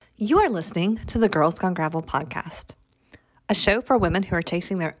You are listening to the Girls Gone Gravel podcast, a show for women who are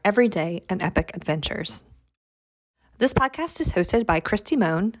chasing their everyday and epic adventures. This podcast is hosted by Christy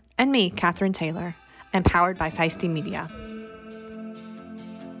Moan and me, Katherine Taylor, and powered by Feisty Media.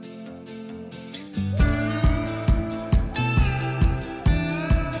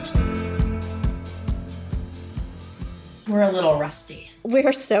 We're a little rusty.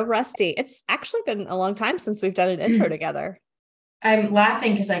 We're so rusty. It's actually been a long time since we've done an intro together. I'm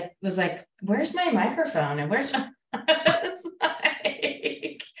laughing because I was like, where's my microphone? And where's my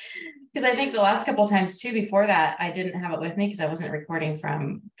because I think the last couple of times too, before that, I didn't have it with me because I wasn't recording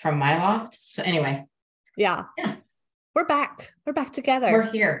from my loft. So anyway. Yeah. We're back. We're back together.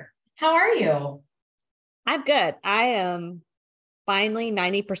 We're here. How are you? I'm good. I am finally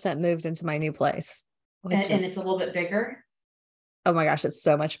 90% moved into my new place. And it's a little bit bigger. Oh my gosh, it's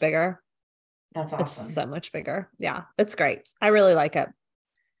so much bigger. That's awesome. It's so much bigger. Yeah, it's great. I really like it.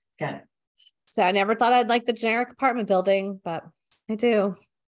 Good. So I never thought I'd like the generic apartment building, but I do.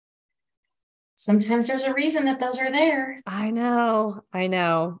 Sometimes there's a reason that those are there. I know.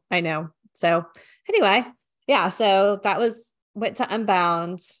 So anyway, yeah, so that went to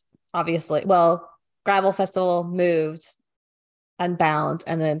Unbound, obviously. Well, Gravel Festival moved Unbound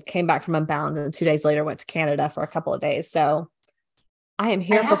and then came back from Unbound, and 2 days later went to Canada for a couple of days. So I am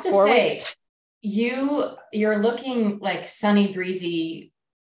here for 4 weeks. You're looking like sunny, breezy,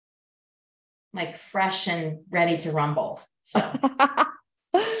 like fresh and ready to rumble. So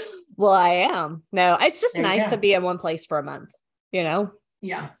well, I am. No, it's just nice to be in one place for a month, you know?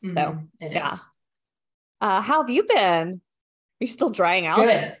 Yeah. Mm-hmm. So it yeah. is. How have you been? Are you still drying out?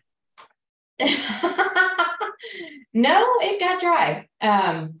 Good. No, it got dry.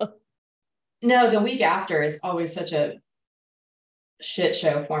 No, the week after is always such a shit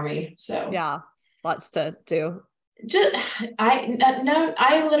show for me. So yeah, lots to do. I went up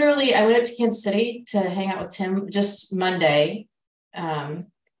to Kansas City to hang out with Tim just Monday. And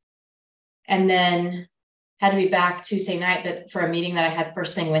then had to be back Tuesday night, but for a meeting that I had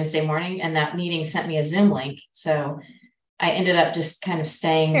first thing Wednesday morning, and that meeting sent me a Zoom link. So I ended up just kind of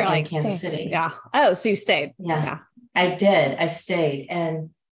staying in Kansas City. Yeah. Oh, so you stayed. Yeah, I did. I stayed.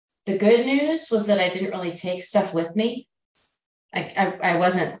 And the good news was that I didn't really take stuff with me. I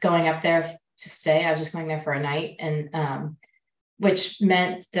wasn't going up there to stay. I was just going there for a night. And, which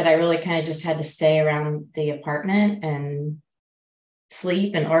meant that I really kind of just had to stay around the apartment and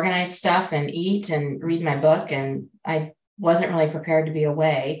sleep and organize stuff and eat and read my book. And I wasn't really prepared to be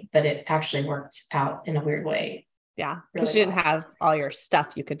away, but it actually worked out in a weird way. Yeah. Because you didn't have all your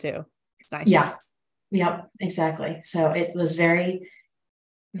stuff you could do. It's nice. Yeah. Yep. Exactly. So it was very,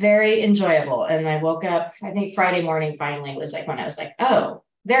 very enjoyable. And I woke up, I think Friday morning finally was like when I was like, oh,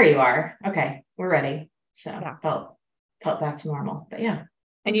 there you are. Okay, we're ready. So yeah. felt back to normal. But yeah.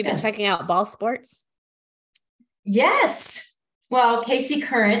 And you've been checking out ball sports? Yes. Well, Casey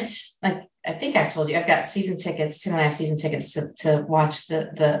Current, like I think I told you, I've got season tickets. Tim and I have season tickets to watch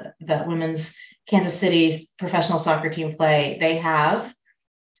the women's Kansas City's professional soccer team play. They have,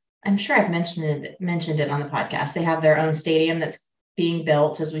 I'm sure I've mentioned it on the podcast. They have their own stadium that's being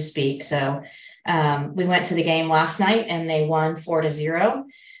built as we speak. So we went to the game last night and they won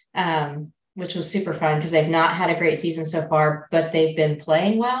 4-0, which was super fun because they've not had a great season so far, but they've been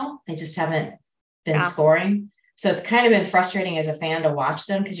playing well. They just haven't been scoring. So it's kind of been frustrating as a fan to watch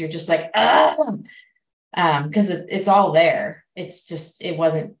them because you're just like, because it's all there. It's just,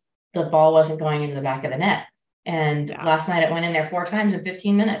 the ball wasn't going into the back of the net. And last night it went in there 4 times in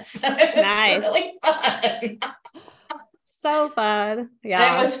 15 minutes. It was nice. Really fun. So fun.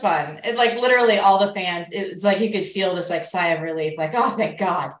 Yeah. It was fun. It, like literally all the fans, it was like you could feel this like sigh of relief, like, oh, thank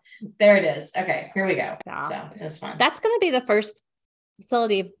God. There it is. Okay, here we go. Yeah. So it was fun. That's going to be the first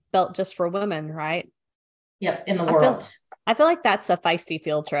facility built just for women, right? Yep, in the world. I feel like that's a feisty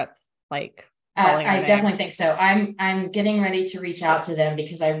field trip. Like I definitely think so. I'm getting ready to reach out to them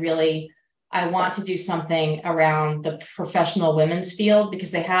because I want to do something around the professional women's field because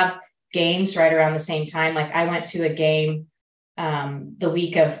they have games right around the same time. Like I went to a game the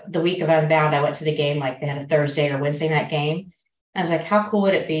week of Unbound. I went to the game, like they had a Thursday or Wednesday night game. I was like, how cool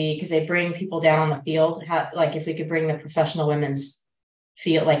would it be? Because they bring people down on the field. Like if we could bring the professional women's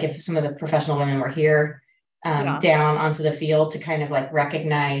field, like if some of the professional women were here down onto the field to kind of like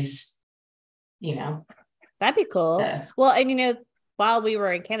recognize, that'd be cool. Well, and while we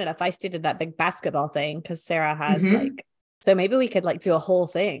were in Canada, Feisty did that big basketball thing because Sarah had so maybe we could like do a whole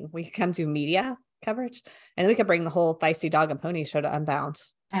thing. We could come do media coverage and we could bring the whole Feisty Dog and Pony show to Unbound.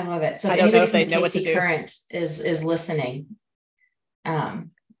 I love it. So I don't know if they know what to do. Current is listening.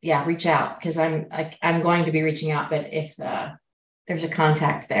 Reach out because I'm going to be reaching out. But if there's a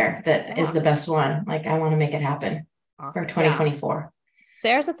contact there that is the best one. Like, I want to make it happen for 2024. Yeah.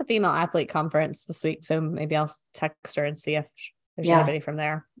 Sarah's at the female athlete conference this week, so maybe I'll text her and see if there's anybody from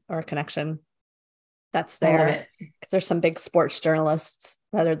there or a connection that's there, because there's some big sports journalists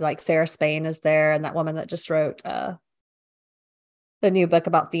that are like Sarah Spain is there, and that woman that just wrote the new book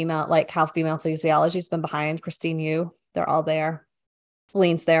about how female physiology has been behind, Christine Yu. They're all there.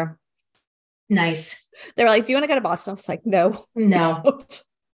 Celine's there. Nice. They were like, do you want to go to Boston? I was like, no.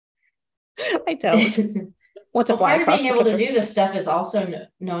 I don't. Want to fly part of being able to do this stuff is also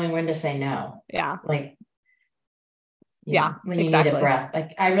knowing when to say no. Yeah. Like, when you need a breath.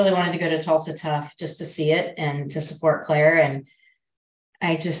 Like, I really wanted to go to Tulsa Tough just to see it and to support Claire. And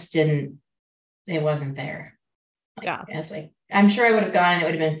I just it wasn't there. I was like, I'm sure I would have gone and it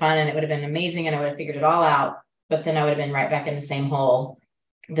would have been fun and it would have been amazing and I would have figured it all out. But then I would have been right back in the same hole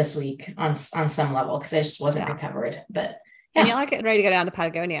this week on some level, because I just wasn't recovered. But and you're like getting ready to go down to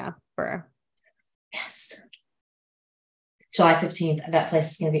Patagonia for. Yes. July 15th, that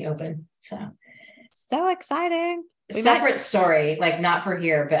place is going to be open. So exciting. Separate story, like not for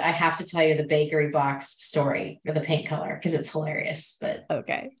here, but I have to tell you the bakery box story for the paint color because it's hilarious. But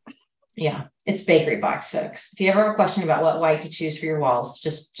okay. Yeah, it's bakery box, folks. If you ever have a question about what white to choose for your walls,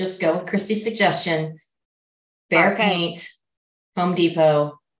 just go with Christy's suggestion. Behr paint, Home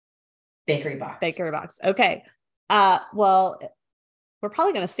Depot, bakery box. Bakery box. Okay. Well, we're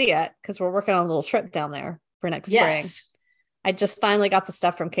probably going to see it because we're working on a little trip down there for next spring. I just finally got the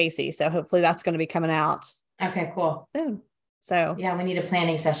stuff from Casey, so hopefully that's going to be coming out. Okay, cool. Soon. So yeah, we need a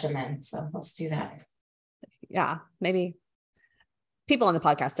planning session then. So let's do that. Yeah, maybe people on the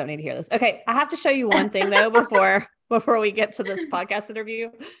podcast don't need to hear this. Okay, I have to show you one thing though before we get to this podcast interview.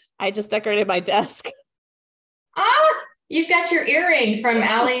 I just decorated my desk. You've got your earring from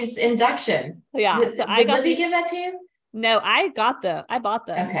Allie's induction. Yeah. Did Libby give that to you? No, I bought them.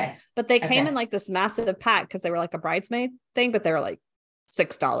 Okay. But they came in like this massive pack because they were like a bridesmaid thing, but they were like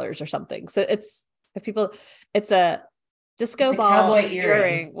 $6 or something. So it's a disco ball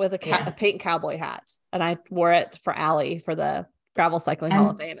earring with a paint cowboy hat. And I wore it for Allie for the Gravel Cycling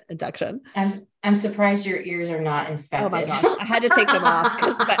Hall of Fame induction. I'm surprised your ears are not infected. Oh my gosh. I had to take them off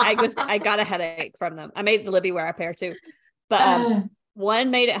because I got a headache from them. I made Libby wear a pair too. But one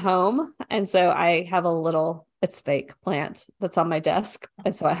made it home. And so I have it's fake plant that's on my desk.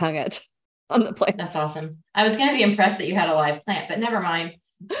 And so I hung it on the plant. That's awesome. I was going to be impressed that you had a live plant, but never mind.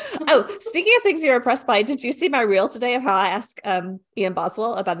 Oh, speaking of things you're impressed by, did you see my reel today of how I asked Ian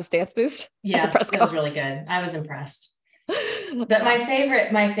Boswell about his dance moves? Yes, that was really good. I was impressed. But my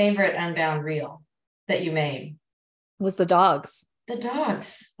favorite Unbound reel that you made was the dogs. The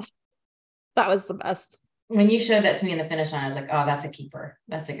dogs. That was the best. When you showed that to me in the finish line, I was like, oh, that's a keeper.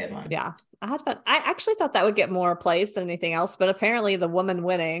 That's a good one. Yeah. I had fun. I actually thought that would get more plays than anything else, but apparently the woman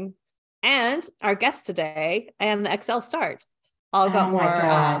winning and our guest today and the XL start all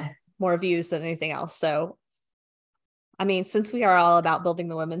got more views than anything else. So, I mean, since we are all about building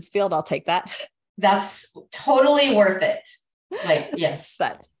the women's field, I'll take that. That's totally worth it. Like, yes.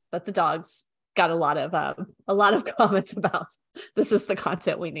 But the dogs got a lot of comments about this is the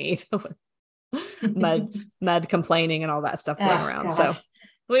content we need. Med complaining and all that stuff going around. Gosh. So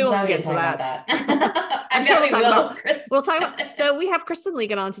we won't get into that. I'm sure we'll talk about. So we have Kristen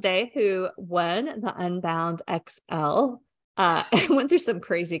Legan on today, who won the Unbound XL. Went through some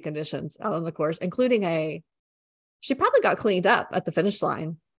crazy conditions out on the course, including she probably got cleaned up at the finish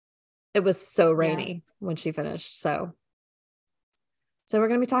line. It was so rainy when she finished. So we're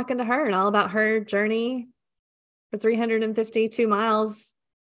going to be talking to her and all about her journey for 352 miles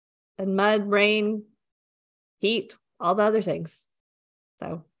and mud, rain, heat, all the other things.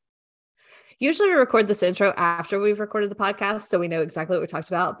 So usually we record this intro after we've recorded the podcast, so we know exactly what we talked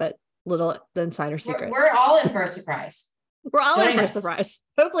about, but the insider secret. We're all in for a surprise. We're all in for a surprise.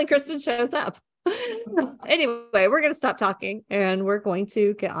 Hopefully Kristen shows up. Anyway, we're going to stop talking and we're going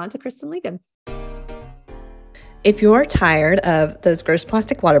to get on to Kristen Legan. If you're tired of those gross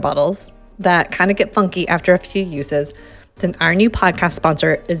plastic water bottles that kind of get funky after a few uses, then our new podcast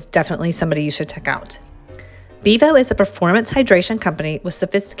sponsor is definitely somebody you should check out. Bevo is a performance hydration company with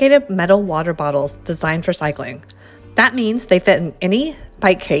sophisticated metal water bottles designed for cycling. That means they fit in any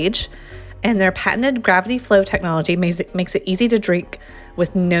bike cage, and their patented gravity flow technology makes it easy to drink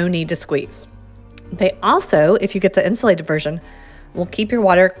with no need to squeeze. They also, if you get the insulated version, will keep your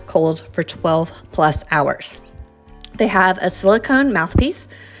water cold for 12 plus hours. They have a silicone mouthpiece,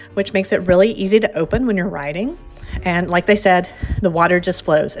 which makes it really easy to open when you're riding. And like they said, the water just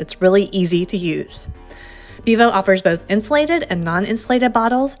flows. It's really easy to use. Bevo offers both insulated and non-insulated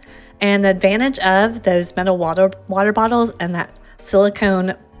bottles, and the advantage of those metal water bottles and that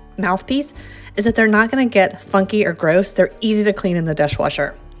silicone mouthpiece is that they're not going to get funky or gross. They're easy to clean in the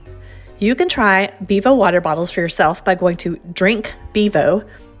dishwasher. You can try Bevo water bottles for yourself by going to drinkbevo,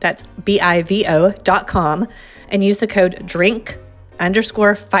 that's BIVO.com, and use the code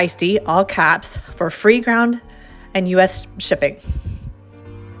drink_feisty, all caps, for free ground and US shipping.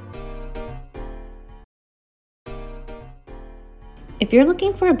 If you're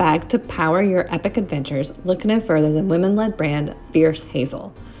looking for a bag to power your epic adventures, look no further than women-led brand Fierce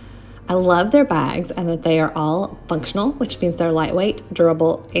Hazel. I love their bags and that they are all functional, which means they're lightweight,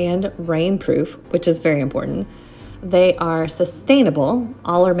 durable, and rainproof, which is very important. They are sustainable.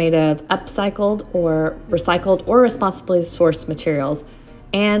 All are made of upcycled or recycled or responsibly sourced materials,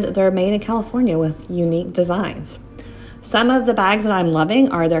 and they're made in California with unique designs. Some of the bags that I'm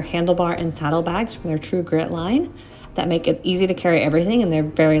loving are their handlebar and saddle bags from their True Grit line that make it easy to carry everything, and they're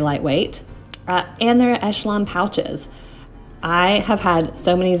very lightweight, and their Echelon pouches. I have had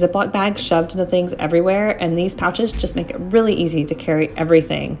so many Ziploc bags shoved into things everywhere, and these pouches just make it really easy to carry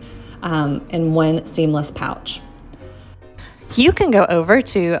everything in one seamless pouch. You can go over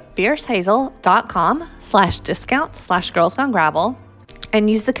to fiercehazel.com/discount/girlsgonegravel and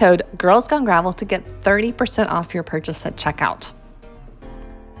use the code girlsgonegravel to get 30% off your purchase at checkout.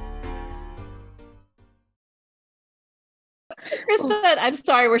 Kristen, I'm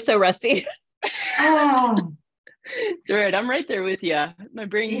sorry, we're so rusty. Oh, It's all right. I'm right there with you. My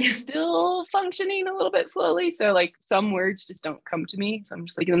brain's still functioning a little bit slowly. So like some words just don't come to me. So I'm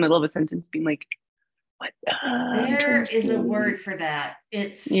just like in the middle of a sentence being like, what? there is a word for that.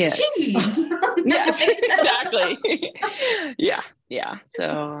 It's Yes. cheese. Yes, exactly. Yeah.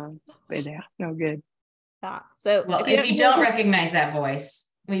 So, but yeah, no good. So well, if you don't recognize that voice,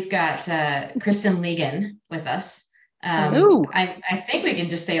 we've got Kristen Legan with us. I think we can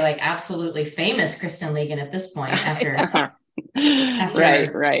just say like absolutely famous Kristen Legan at this point after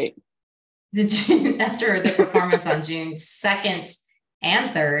right. After the performance on June 2nd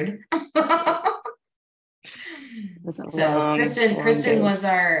and 3rd. So Kristen was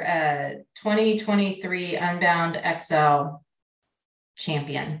our 2023 Unbound XL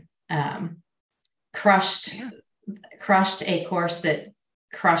champion. Crushed a course that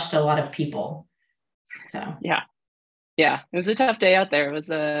crushed a lot of people. So yeah, it was a tough day out there. It was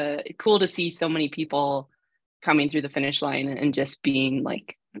cool to see so many people coming through the finish line and just being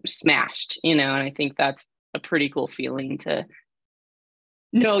like smashed, and I think that's a pretty cool feeling to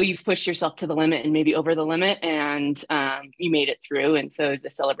know you've pushed yourself to the limit and maybe over the limit, and you made it through. And so the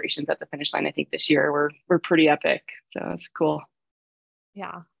celebrations at the finish line, I think this year were pretty epic. So it's cool.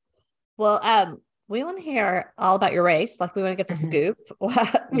 Yeah. Well, we want to hear all about your race. Like, we want to get the scoop.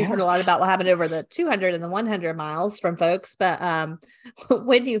 We've heard a lot about what happened over the 200 and the 100 miles from folks, but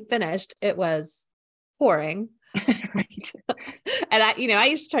when you finished, it was pouring. Right. And I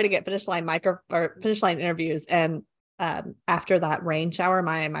used to try to get finish line interviews, and after that rain shower,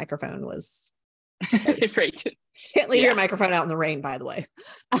 my microphone was toast. Right. Can't leave your microphone out in the rain, by the way.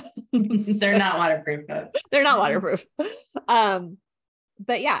 They're not waterproof, folks. They're not waterproof.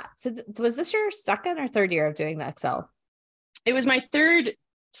 But yeah, so was this your second or third year of doing the XL? It was my third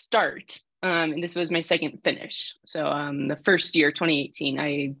start, and this was my second finish. So the first year, 2018,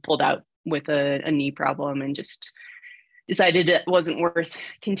 I pulled out with a knee problem and just decided it wasn't worth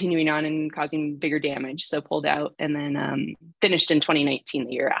continuing on and causing bigger damage. So pulled out, and then finished in 2019,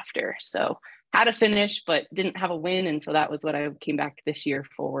 the year after. So had a finish, but didn't have a win. And so that was what I came back this year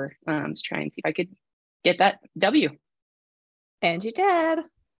for, to try and see if I could get that W. And you did.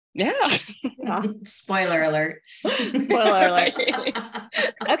 Yeah. Spoiler alert. Spoiler alert.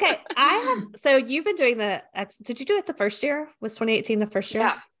 Okay. So you've been doing did you do it the first year? Was 2018 the first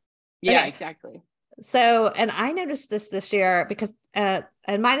year? Yeah, okay. Exactly. So, and I noticed this year because it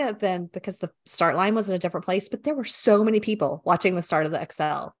might have been because the start line was in a different place, but there were so many people watching the start of the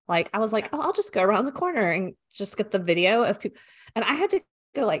XL. Like, I was like, I'll just go around the corner and just get the video of people. And I had to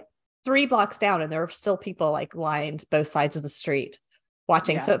go like 3 blocks down, and there were still people like lined both sides of the street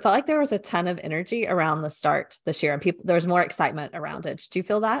watching. So it felt like there was a ton of energy around the start this year, and there was more excitement around it. Do you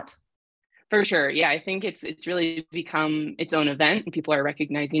feel that? For sure. Yeah, I think it's really become its own event, and people are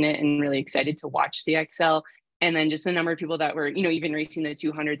recognizing it and really excited to watch the XL. And then just the number of people that were, even racing the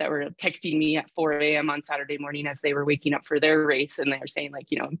 200 that were texting me at 4 a.m. on Saturday morning as they were waking up for their race, and they were saying like,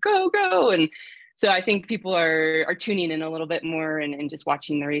 go. And so I think people are tuning in a little bit more and just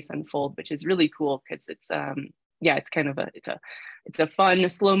watching the race unfold, which is really cool because it's it's kind of it's a fun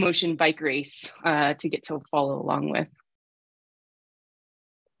slow motion bike race to get to follow along with.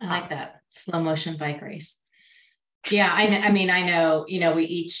 I like that slow motion bike race. Yeah, I know, we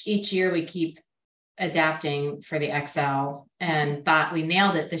each year we keep adapting for the XL and thought we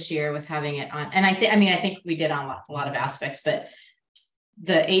nailed it this year with having it on. And I think we did on a lot of aspects, but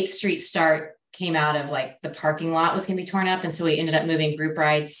the 8th Street start came out of like the parking lot was going to be torn up. And so we ended up moving group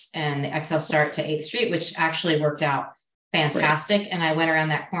rides and the XL start to 8th Street, which actually worked out fantastic. Right. And I went around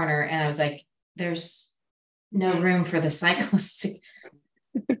that corner and I was like, there's no room for the cyclists to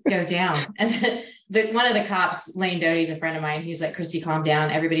go down. And one of the cops, Lane Doty's a friend of mine, he's like, Christy, calm down.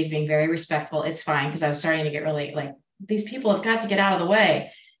 Everybody's being very respectful. It's fine. Cause I was starting to get really like, these people have got to get out of the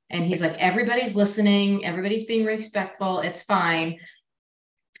way. And he's like, everybody's listening. Everybody's being respectful. It's fine.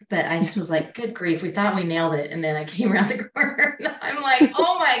 But I just was like, good grief. We thought we nailed it. And then I came around the corner and I'm like,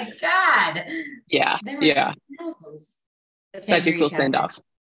 oh my God. Yeah. Yeah. Such a cool send off.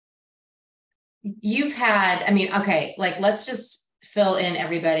 You've had, okay, like let's just fill in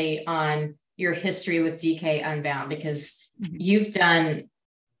everybody on your history with DK Unbound, because you've done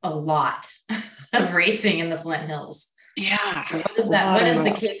a lot of racing in the Flint Hills. Yeah. So what is that? What is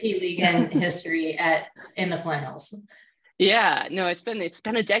the KP Legan history in the Flint Hills? Yeah, no, it's been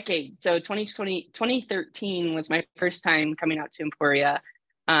a decade. So 2013 was my first time coming out to Emporia.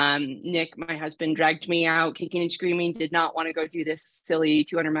 Nick, my husband, dragged me out kicking and screaming, did not want to go do this silly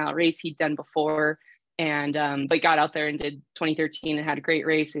 200-mile race he'd done before. And, but got out there and did 2013 and had a great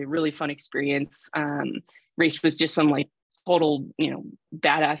race, a really fun experience. Race was just some like total,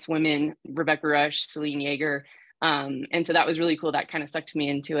 badass women, Rebecca Rush, Celine Yeager. And so that was really cool. That kind of sucked me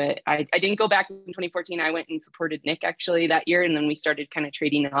into it. I didn't go back in 2014. I went and supported Nick actually that year. And then we started kind of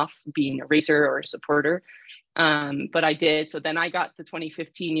trading off being a racer or a supporter. But I did. So then I got the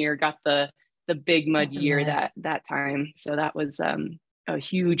 2015 year, got the big mud year that time. So that was, a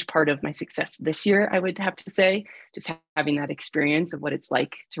huge part of my success this year, I would have to say, just having that experience of what it's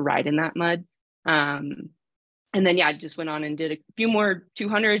like to ride in that mud. And then, I just went on and did a few more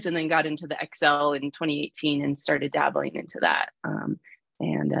 200s and then got into the XL in 2018 and started dabbling into that.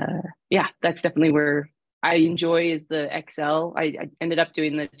 That's definitely where I enjoy is the XL. I ended up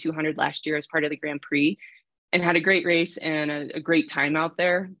doing the 200 last year as part of the Grand Prix and had a great race and a great time out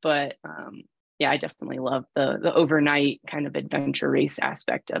there. But I definitely love the overnight kind of adventure race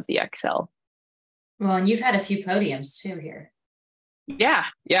aspect of the XL. Well, and you've had a few podiums too here. Yeah,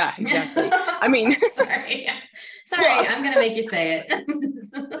 exactly. I mean, sorry, well, I'm going to make you say it.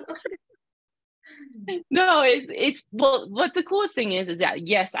 No, it's what the coolest thing is that,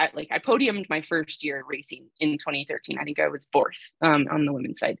 yes, I podiumed my first year racing in 2013. I think I was 4th on the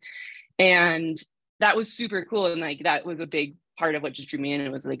women's side. And that was super cool. And like, that was a big part of what just drew me in.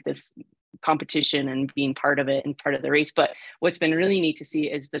 It was like this competition and being part of it and part of the race. But what's been really neat to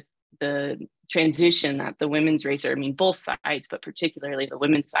see is the transition that the women's racer, both sides, but particularly the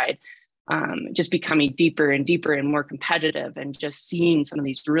women's side, just becoming deeper and deeper and more competitive, and just seeing some of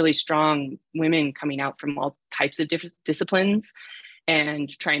these really strong women coming out from all types of different disciplines and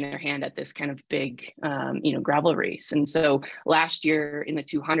trying their hand at this kind of big, gravel race. And so last year in the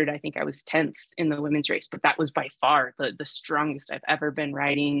 200, I think I was 10th in the women's race, but that was by far the strongest I've ever been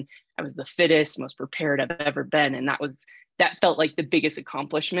riding. I was the fittest, most prepared I've ever been. And that felt like the biggest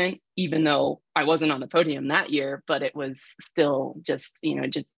accomplishment, even though I wasn't on the podium that year, but it was still just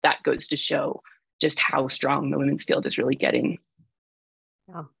that goes to show just how strong the women's field is really getting.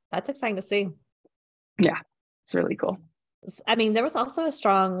 Yeah, that's exciting to see. Yeah, it's really cool. There was also a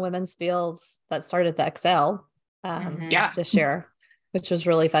strong women's field that started the XL this year, which was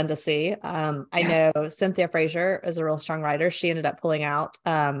really fun to see. I know Cynthia Frazier is a real strong rider. She ended up pulling out,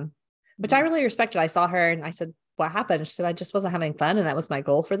 which I really respected. I saw her and I said, what happened? She said, I just wasn't having fun. And that was my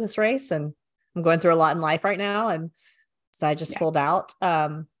goal for this race. And I'm going through a lot in life right now. And so I just pulled out.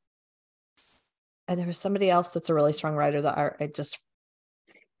 And there was somebody else that's a really strong rider that I just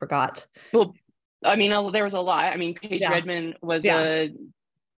forgot. Well, there was a lot. Paige Redmond was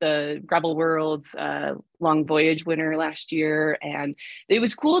the Gravel World's Long Voyage winner last year. And it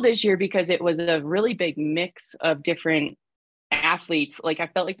was cool this year because it was a really big mix of different athletes. Like I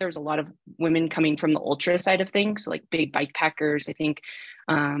felt like there was a lot of women coming from the ultra side of things, so like big bike packers. I think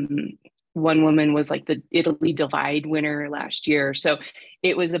one woman was like the Italy Divide winner last year. So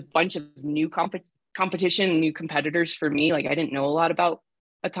it was a bunch of new competition, new competitors for me. Like I didn't know a lot about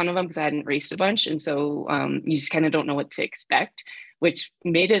a ton of them because I hadn't raced a bunch. And so you just kind of don't know what to expect, which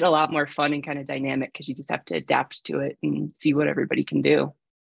made it a lot more fun and kind of dynamic because you just have to adapt to it and see what everybody can do.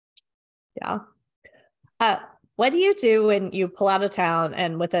 Yeah. What do you do when you pull out of town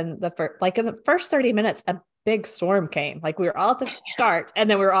and within in the first 30 minutes, a big storm came? Like we were all at the start and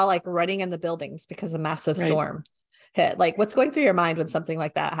then we were all like running in the buildings because of a massive storm. hit? Like, what's going through your mind when something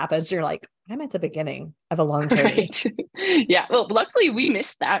like that happens? You're like, I'm at the beginning of a long journey. Right. Yeah. Well, luckily we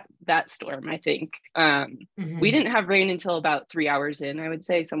missed that storm, I think. We didn't have rain until about 3 hours in, I would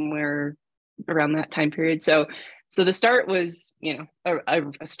say, somewhere around that time period. So the start was,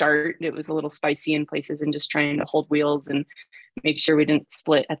 a start. It was a little spicy in places and just trying to hold wheels and make sure we didn't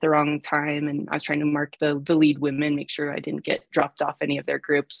split at the wrong time. And I was trying to mark the lead women, make sure I didn't get dropped off any of their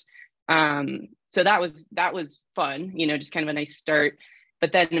groups. So that was fun, just kind of a nice start.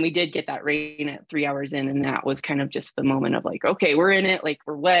 But then we did get that rain at 3 hours in, and that was kind of just the moment of like, okay, we're in it, like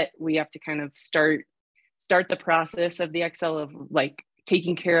we're wet. We have to kind of start the process of the XL of like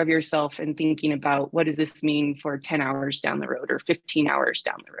taking care of yourself and thinking about what does this mean for 10 hours down the road or 15 hours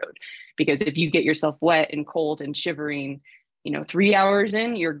down the road? Because if you get yourself wet and cold and shivering, 3 hours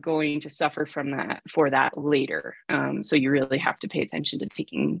in, you're going to suffer from that later. So you really have to pay attention to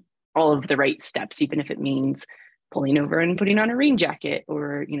taking all of the right steps, even if it means pulling over and putting on a rain jacket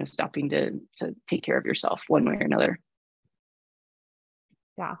or, stopping to take care of yourself one way or another.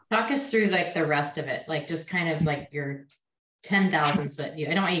 Yeah. Talk us through like the rest of it, like just kind of like your 10,000 foot view.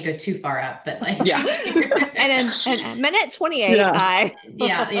 I don't want you to go too far up, but like, yeah. and minute 28, yeah.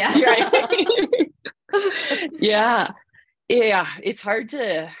 Yeah. It's hard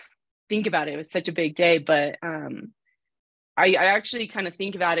to think about it. It was such a big day, but, I actually kind of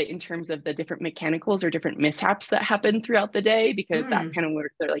think about it in terms of the different mechanicals or different mishaps that happen throughout the day, because that kind of were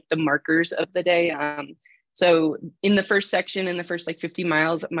like the markers of the day. So in the first section, in the first like 50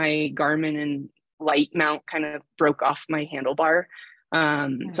 miles, my Garmin and light mount kind of broke off my handlebar.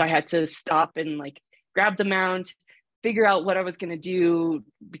 So I had to stop and like grab the mount, figure out what I was going to do,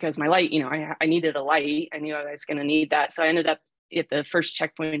 because my light, I needed a light. I knew I was going to need that. So I ended up at the first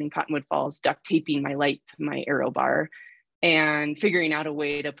checkpoint in Cottonwood Falls, duct taping my light to my aero bar and figuring out a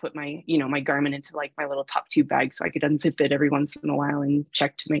way to put my, my Garmin into like my little top tube bag so I could unzip it every once in a while and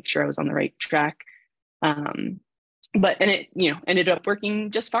check to make sure I was on the right track. But it, ended up working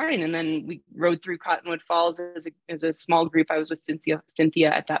just fine. And then we rode through Cottonwood Falls as a small group. I was with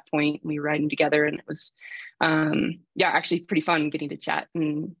Cynthia at that point. We were riding together, and it was, actually pretty fun getting to chat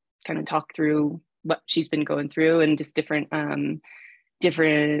and kind of talk through what she's been going through and just different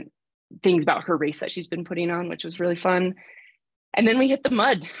things about her race that she's been putting on, which was really fun. And then we hit the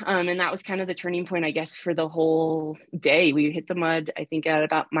mud. And that was kind of the turning point, I guess, for the whole day. We hit the mud, I think, at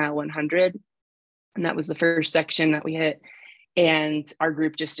about mile 100. And that was the first section that we hit. And our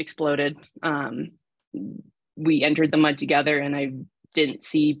group just exploded. We entered the mud together, and I didn't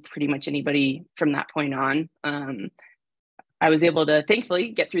see pretty much anybody from that point on. I was able to thankfully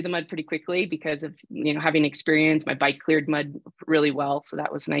get through the mud pretty quickly because of, having experience. My bike cleared mud really well. So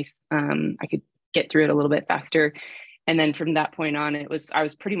that was nice. I could get through it a little bit faster. And then from that point on, I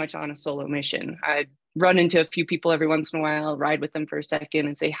was pretty much on a solo mission. I'd run into a few people every once in a while, ride with them for a second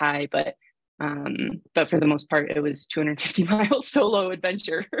and say hi. But for the most part, it was 250 mile solo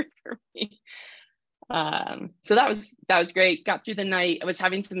adventure for me. So that was great. Got through the night. I was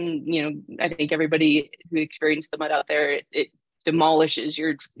having some, I think everybody who experienced the mud out there, it demolishes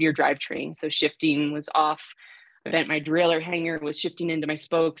your drivetrain. So shifting was off. I bent my derailleur hanger, was shifting into my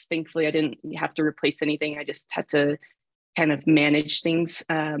spokes. Thankfully, I didn't have to replace anything. I just had to kind of manage things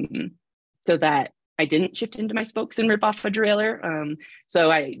so that I didn't shift into my spokes and rip off a derailleur. So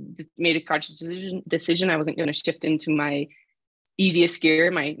I just made a conscious decision. I wasn't going to shift into my easiest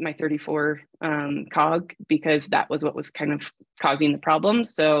gear, my 34 cog, because that was what was kind of causing the problem.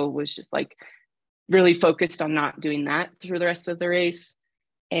 So was just like really focused on not doing that through the rest of the race.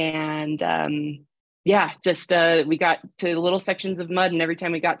 And we got to little sections of mud, and every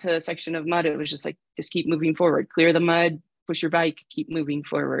time we got to a section of mud, it was just like, just keep moving forward, clear the mud, push your bike, keep moving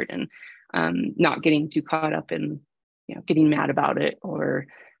forward, and not getting too caught up in getting mad about it or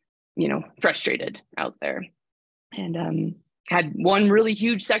frustrated out there. And had one really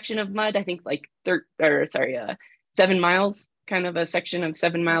huge section of mud, I think like 7 miles, kind of a section of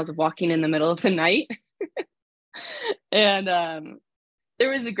 7 miles of walking in the middle of the night. And there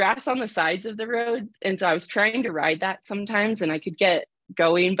was a grass on the sides of the road. And so I was trying to ride that sometimes, and I could get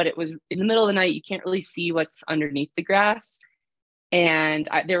going, but it was in the middle of the night. You can't really see what's underneath the grass. And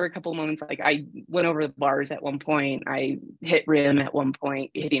there were a couple of moments, like I went over the bars at one point, I hit rim at one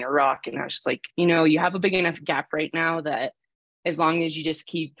point, hitting a rock. And I was just like, you have a big enough gap right now that as long as you just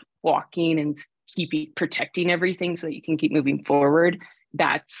keep walking and keep protecting everything so that you can keep moving forward,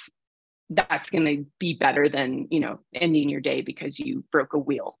 that's going to be better than, ending your day because you broke a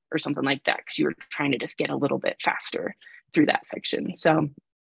wheel or something like that, because you were trying to just get a little bit faster through that section. So,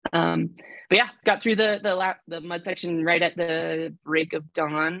 but yeah, got through the mud section right at the break of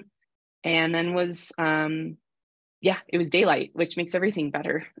dawn, and then was yeah, it was daylight, which makes everything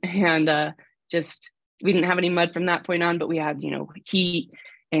better. And just, we didn't have any mud from that point on, but we had, heat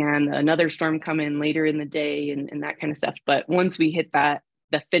and another storm come in later in the day and that kind of stuff. But once we hit the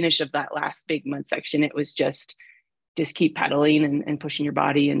finish of that last big mud section, it was just keep pedaling and pushing your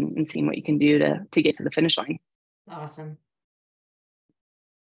body and seeing what you can do to get to the finish line. Awesome.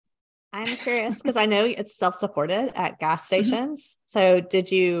 I'm curious because I know it's self-supported at gas stations. So did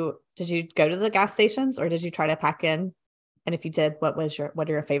you go to the gas stations or did you try to pack in? And if you did, what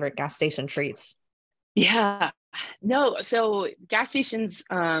are your favorite gas station treats? Yeah, no. So gas stations,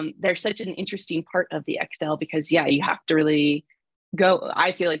 they're such an interesting part of the XL because you have to really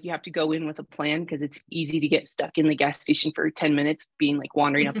I feel like you have to go in with a plan because it's easy to get stuck in the gas station for 10 minutes, being like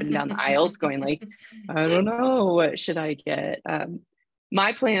wandering up and down the aisles going like, I don't know, what should I get?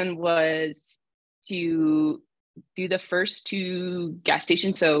 My plan was to do the first two gas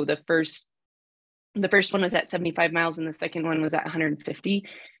stations. So the first one was at 75 miles and the second one was at 150.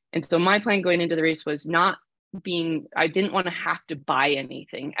 And so my plan going into the race was I didn't want to have to buy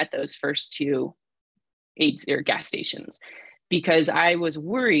anything at those first two aids or gas stations, because I was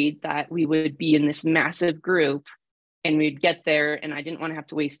worried that we would be in this massive group and we'd get there and I didn't want to have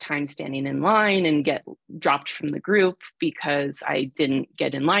to waste time standing in line and get dropped from the group because I didn't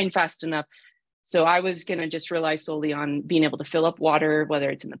get in line fast enough. So I was going to just rely solely on being able to fill up water, whether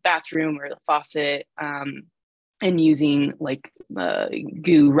it's in the bathroom or the faucet, and using like the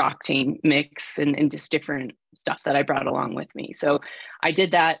goo Roctane mix and just different stuff that I brought along with me. So I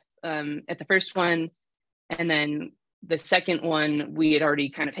did that at the first one. And then the second one, we had already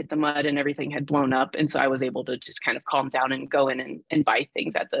kind of hit the mud and everything had blown up. And so I was able to just kind of calm down and go in and buy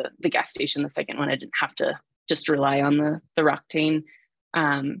things at the gas station. The second one, I didn't have to just rely on the Roctane.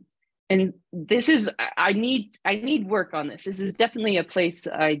 And this is, I need work on this. This is definitely a place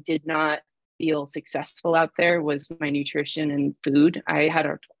I did not feel successful out there, was my nutrition and food. I had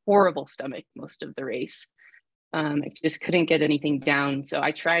a horrible stomach most of the race. I just couldn't get anything down. So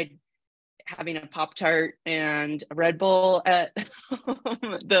I tried having a Pop-Tart and a Red Bull at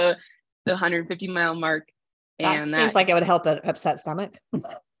the 150-mile mark. And that seems like it would help an upset stomach.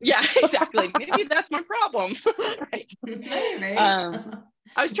 Yeah, exactly. Maybe that's my problem. Right. Maybe. I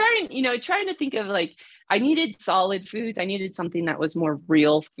was trying to think of like, I needed solid foods. I needed something that was more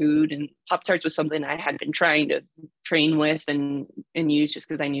real food, and Pop-Tarts was something I had been trying to train with and use just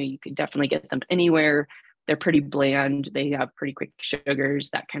because I knew you could definitely get them anywhere. They're pretty bland. They have pretty quick sugars,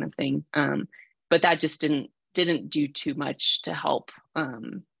 that kind of thing. But that just didn't do too much to help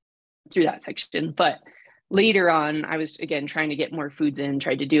through that section. But later on, I was again trying to get more foods in,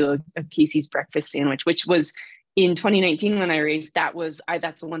 tried to do a Casey's breakfast sandwich, which was in 2019 when I raced.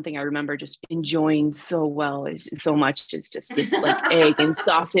 That's the one thing I remember just enjoying so much, is just this like egg and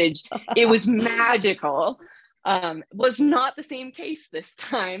sausage. It was magical. Was not the same case this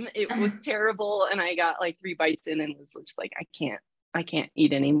time. It was terrible, and I got like 3 bites in and was just like, I can't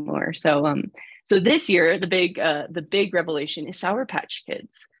eat anymore. So this year the big revelation is Sour Patch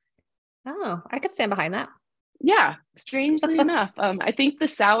Kids. Oh, I could stand behind that. Yeah, strangely enough, I think the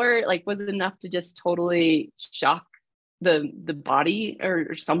sour was enough to just totally shock the body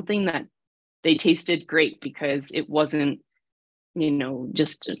or something, that they tasted great because it wasn't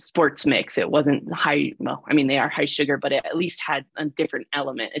just a sports mix. It wasn't high. Well, I mean, they are high sugar, but it at least had a different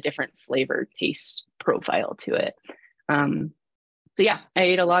element, a different flavor taste profile to it. So yeah, I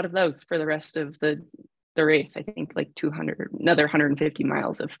ate a lot of those for the rest of the race. I think like another 150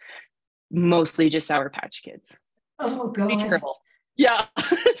 miles of mostly just Sour Patch Kids. Oh God. Pretty terrible. Yeah,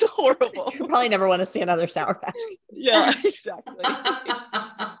 it's horrible. You probably never want to see another Sour Patch Kid. Yeah, exactly.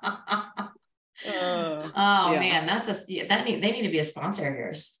 Man, they need to be a sponsor of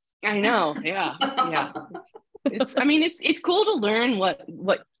yours. I know. Yeah. It's cool to learn what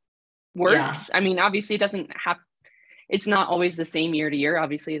works. Yeah. I mean, obviously it's not always the same year to year.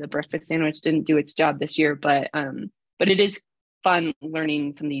 Obviously the breakfast sandwich didn't do its job this year, but it is fun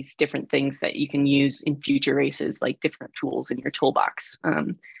learning some of these different things that you can use in future races, like different tools in your toolbox.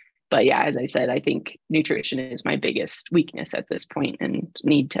 But yeah, as I said, I think nutrition is my biggest weakness at this point, and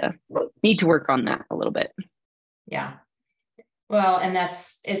need to work on that a little bit. Yeah. Well, and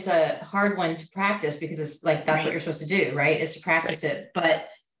it's a hard one to practice, because it's like, that's what you're supposed to do, right? Is to practice it, but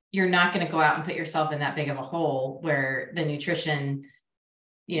you're not going to go out and put yourself in that big of a hole where the nutrition,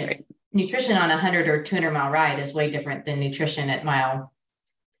 nutrition on 100 or 200 mile ride is way different than nutrition at mile,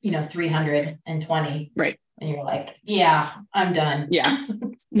 320. Right. And you're like, yeah, I'm done. Yeah.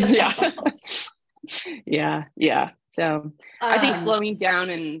 Yeah. So I think slowing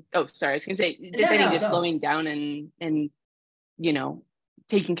down slowing down and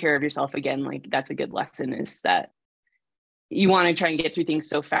taking care of yourself again, like that's a good lesson, is that you want to try and get through things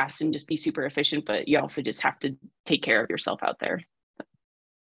so fast and just be super efficient, but you also just have to take care of yourself out there.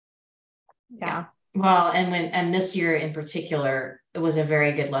 Yeah. Well, and this year in particular, it was a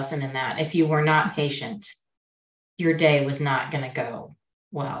very good lesson in that if you were not patient, your day was not going to go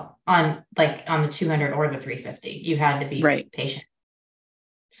well on the 200 or the 350. You had to be patient.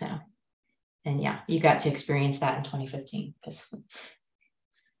 So, and yeah, you got to experience that in 2015 because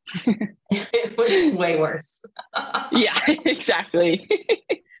it was way worse. Yeah, exactly.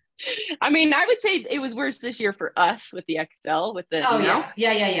 I mean, I would say it was worse this year for us with the XL with the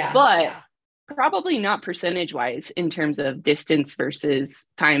yeah. But probably not percentage wise in terms of distance versus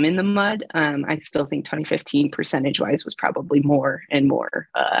time in the mud. I still think 2015 percentage wise was probably more and more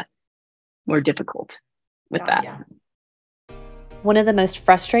difficult with that. Yeah. One of the most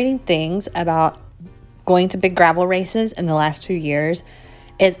frustrating things about going to big gravel races in the last 2 years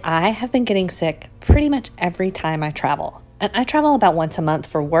is I have been getting sick pretty much every time I travel. And I travel about once a month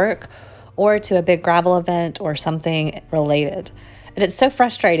for work or to a big gravel event or something related. And it's so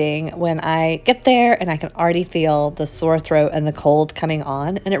frustrating when I get there and I can already feel the sore throat and the cold coming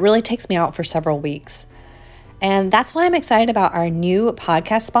on, and it really takes me out for several weeks. And that's why I'm excited about our new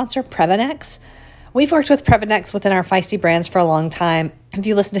podcast sponsor, Previnex. We've worked with Previnex within our Feisty brands for a long time. If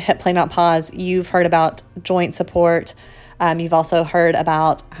you listen to Hit Play Not Pause, you've heard about joint support. You've also heard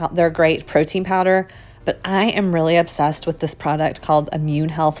about how they're a great protein powder, but I am really obsessed with this product called Immune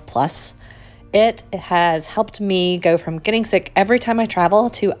Health Plus. It has helped me go from getting sick every time I travel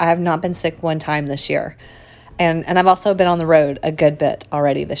to I have not been sick one time this year. And I've also been on the road a good bit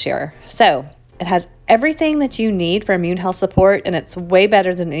already this year. So it has everything that you need for immune health support, and it's way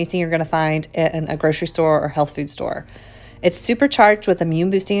better than anything you're going to find in a grocery store or health food store. It's supercharged with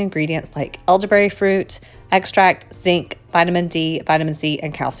immune-boosting ingredients like elderberry fruit, extract, zinc, vitamin D, vitamin C,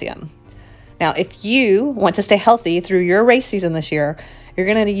 and calcium. Now, if you want to stay healthy through your race season this year,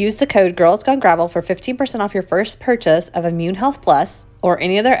 you're going to use the code Girls Gone Gravel for 15% off your first purchase of Immune Health Plus or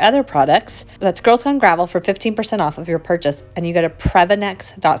any of their other products. That's Girls Gone Gravel for 15% off of your purchase, and you go to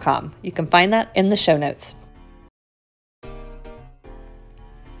Previnex.com. You can find that in the show notes.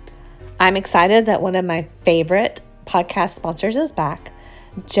 I'm excited that one of my favorite podcast sponsors is back.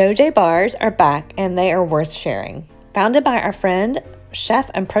 JoJ Bars are back, and they are worth sharing. Founded by our friend,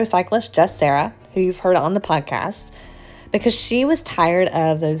 chef and pro cyclist Jess Sarah, who you've heard on the podcast, because she was tired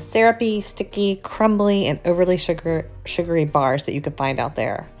of those syrupy, sticky, crumbly, and overly sugary bars that you could find out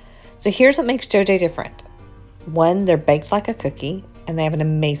there. So here's what makes JoJ different. 1, they're baked like a cookie, and they have an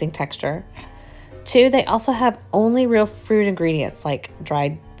amazing texture. 2, they also have only real fruit ingredients like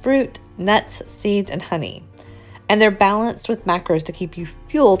dried fruit, nuts, seeds, and honey. And they're balanced with macros to keep you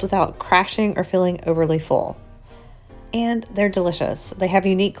fueled without crashing or feeling overly full. And they're delicious. They have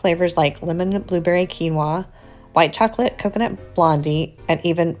unique flavors like lemon blueberry quinoa, white chocolate coconut blondie, and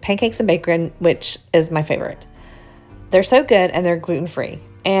even pancakes and bacon, which is my favorite. They're so good, and they're gluten-free.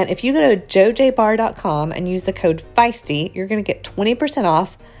 And if you go to jojbar.com and use the code FEISTY, you're going to get 20%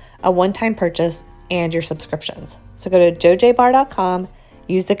 off a one-time purchase and your subscriptions. So go to jojbar.com,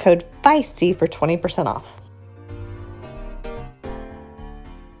 use the code FEISTY for 20% off.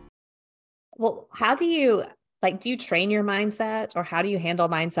 Well, how do you train your mindset, or how do you handle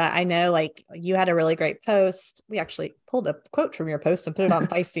mindset? I know you had a really great post. We actually pulled a quote from your post and put it on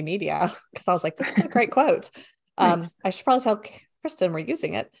Feisty Media because I was like, this is a great quote. I should probably tell Kristen we're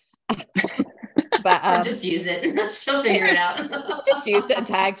using it. But just use it. She'll figure it out. Just used it and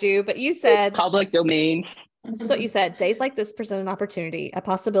tagged you. But you said it's public domain. This is what you said. Days like this present an opportunity, a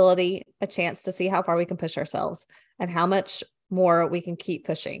possibility, a chance to see how far we can push ourselves and how much more we can keep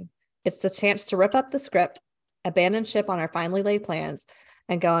pushing. It's the chance to rip up the script, abandon ship on our finely laid plans,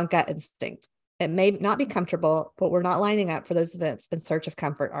 and go on gut instinct. It may not be comfortable, but we're not lining up for those events in search of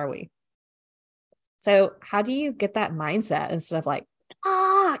comfort, are we? So how do you get that mindset instead of like,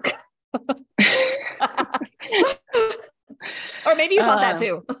 fuck? Or maybe you want that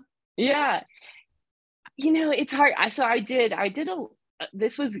too. Yeah. It's hard.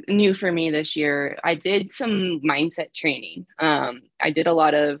 This was new for me this year. I did some mindset training. I did a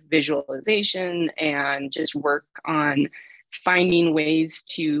lot of visualization and just work on finding ways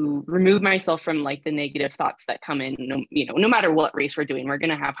to remove myself from the negative thoughts that come in. No matter what race we're doing, we're going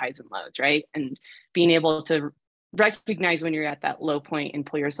to have highs and lows, right? And being able to recognize when you're at that low point and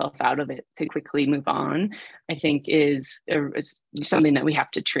pull yourself out of it to quickly move on, I think is something that we have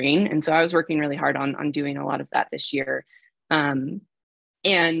to train. And so I was working really hard on doing a lot of that this year.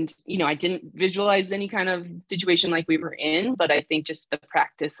 And, I didn't visualize any kind of situation like we were in, but I think just the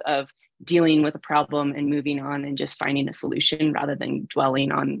practice of dealing with a problem and moving on and just finding a solution rather than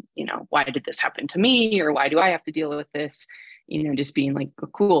dwelling on, why did this happen to me, or why do I have to deal with this? Just being like, oh,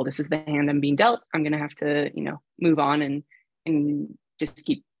 cool, this is the hand I'm being dealt. I'm going to have to, move on and just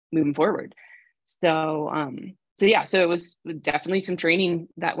keep moving forward. So it was definitely some training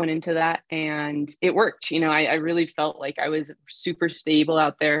that went into that, and it worked. I really felt like I was super stable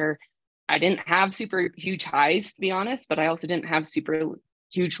out there. I didn't have super huge highs, to be honest, but I also didn't have super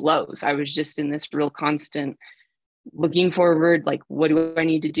huge lows. I was just in this real constant looking forward, like, what do I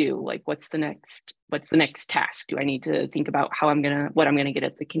need to do? Like, what's the next task? Do I need to think about what I'm gonna get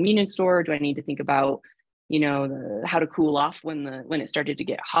at the convenience store? Do I need to think about, how to cool off when it started to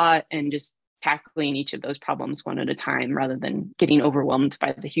get hot, and just tackling each of those problems one at a time rather than getting overwhelmed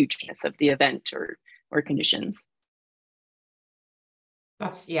by the hugeness of the event or conditions.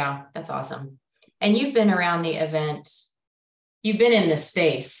 That's awesome. And you've been around the event, you've been in this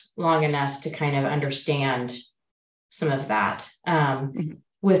space long enough to kind of understand some of that.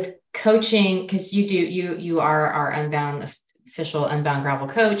 With coaching, because you are our official Unbound Gravel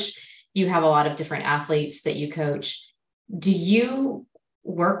coach. You have a lot of different athletes that you coach. Do you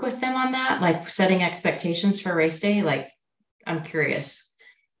work with them on that, like setting expectations for race day? Like, I'm curious,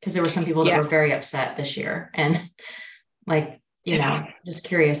 because there were some people that were very upset this year, and like, just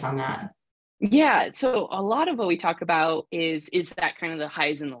curious on that. Yeah. So a lot of what we talk about is that kind of the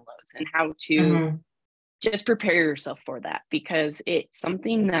highs and the lows, and how to just prepare yourself for that, because it's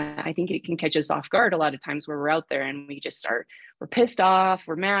something that I think it can catch us off guard a lot of times, where we're out there and we're pissed off,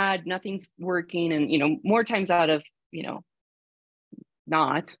 we're mad, nothing's working. And, more times out of,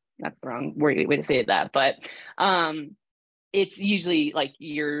 that's the wrong way to say that, but it's usually like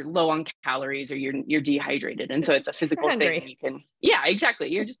you're low on calories, or you're dehydrated, and so it's a physical thing. You can,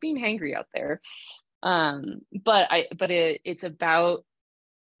 exactly, you're just being hangry out there. But it's about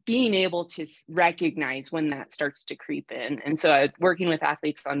being able to recognize when that starts to creep in. And so working with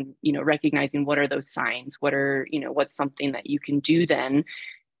athletes on, recognizing what are those signs, what's something that you can do then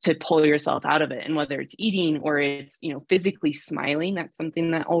to pull yourself out of it. And whether it's eating or it's, physically smiling, that's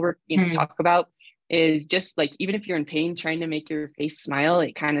something that I'll talk about, is just like, even if you're in pain, trying to make your face smile,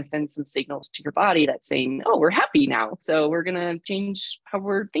 it kind of sends some signals to your body that's saying, oh, we're happy now, so we're going to change how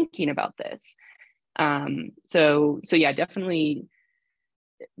we're thinking about this. So yeah, definitely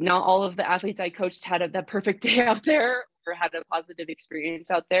not all of the athletes I coached had that perfect day out there or had a positive experience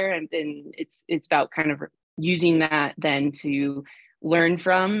out there. And then it's about kind of using that then to learn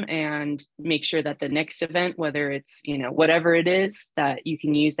from and make sure that the next event, whether it's, whatever it is, that you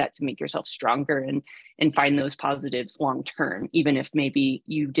can use that to make yourself stronger and find those positives long term, even if maybe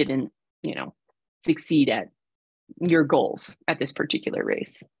you didn't, succeed at your goals at this particular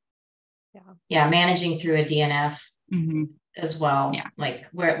race. Yeah. Managing through a DNF as well. Yeah. Like,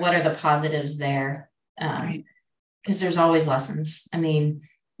 what are the positives there? Right. Because there's always lessons. I mean,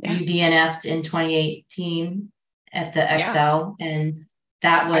 you DNF'd in 2018 at the XL, and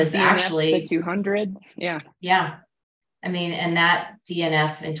that was actually the 200. Yeah. I mean, and that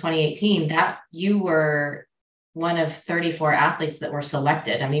DNF in 2018, that you were one of 34 athletes that were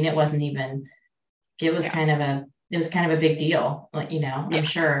selected. I mean, it was kind of a big deal, like, I'm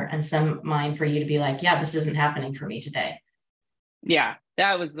sure. And some mind for you to be like, this isn't happening for me today. Yeah,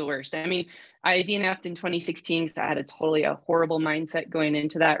 that was the worst. I mean, I DNF'd in 2016 because I had a horrible mindset going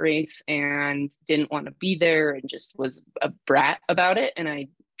into that race and didn't want to be there and just was a brat about it. And I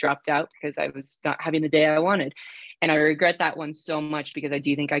dropped out because I was not having the day I wanted. And I regret that one so much, because I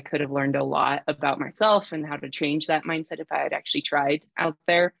do think I could have learned a lot about myself and how to change that mindset if I had actually tried out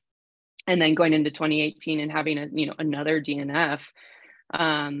there. And then going into 2018 and having another DNF,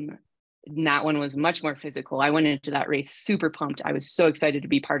 and that one was much more physical. I went into that race super pumped. I was so excited to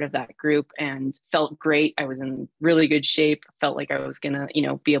be part of that group and felt great. I was in really good shape. Felt like I was going to,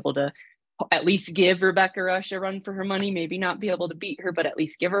 be able to at least give Rebecca Rush a run for her money, maybe not be able to beat her, but at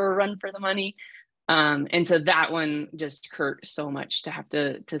least give her a run for the money. And so that one just hurt so much to have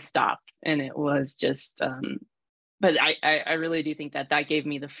to stop. And it was just, but I really do think that gave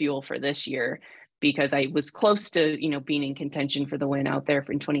me the fuel for this year, because I was close to, being in contention for the win out there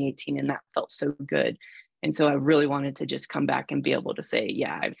in 2018, and that felt so good. And so I really wanted to just come back and be able to say,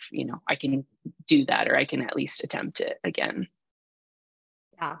 I can do that, or I can at least attempt it again.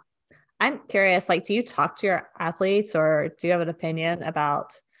 Yeah. I'm curious, like, do you talk to your athletes, or do you have an opinion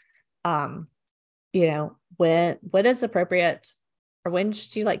about, when is appropriate, or when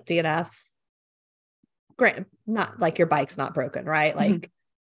should you DNF? Great. Not like your bike's not broken, right? Like,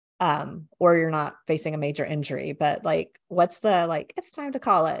 or you're not facing a major injury, but what's the, it's time to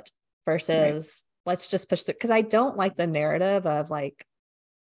call it versus let's just push through. Cause I don't like the narrative of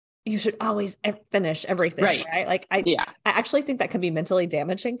you should always finish everything, right? Like I actually think that can be mentally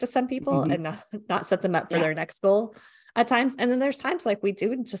damaging to some people and not set them up for their next goal at times. And then there's times like we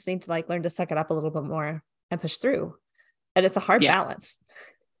do just need to like learn to suck it up a little bit more and push through. And it's a hard balance.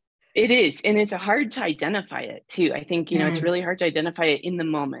 It is. And it's hard to identify it too. I think, it's really hard to identify it in the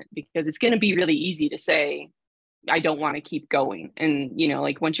moment, because it's going to be really easy to say, I don't want to keep going. And,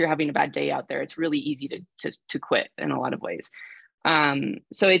 like once you're having a bad day out there, it's really easy to quit in a lot of ways.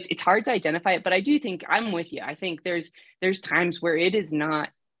 So it's hard to identify it, but I do think I'm with you. I think there's times where it is not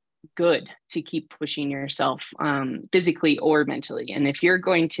good to keep pushing yourself, physically or mentally. And if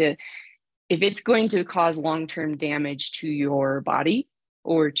it's going to cause long-term damage to your body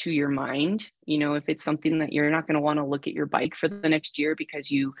or to your mind, if it's something that you're not going to want to look at your bike for the next year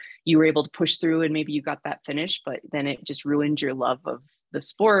because you were able to push through and maybe you got that finish, but then it just ruined your love of the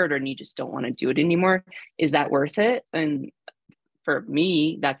sport and you just don't want to do it anymore. Is that worth it? And for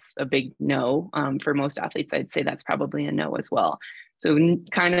me, that's a big no. For most athletes, I'd say that's probably a no as well. So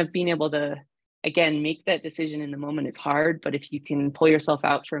kind of being able to, again, make that decision in the moment is hard, but if you can pull yourself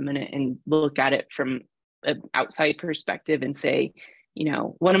out for a minute and look at it from an outside perspective and say,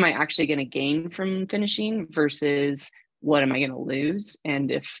 what am I actually going to gain from finishing versus what am I going to lose?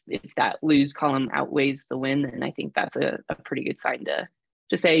 And if that lose column outweighs the win, then I think that's a pretty good sign to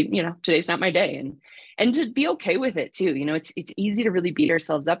say, today's not my day, and to be okay with it too. It's easy to really beat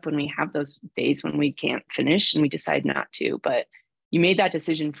ourselves up when we have those days when we can't finish and we decide not to, but you made that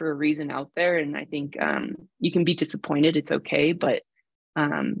decision for a reason out there. And I think you can be disappointed. It's okay, but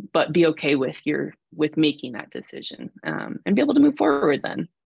be okay with making that decision, and be able to move forward then.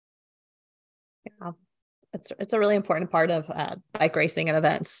 Yeah, it's a really important part of bike racing and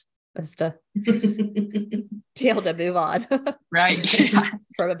events, is to be able to move on right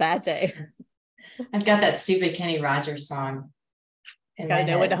from a bad day. I've got that stupid Kenny Rogers song. Gotta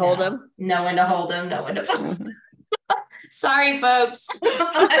know when to hold him. Know when to hold him. Know when to hold him. Sorry, folks.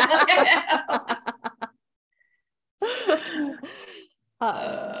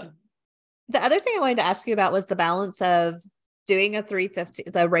 The other thing I wanted to ask you about was the balance of doing a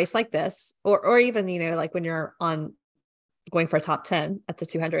 350, the race like this, or even, like when you're going for a top 10 at the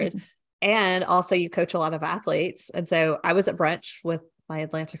 200, and also you coach a lot of athletes. And so I was at brunch with my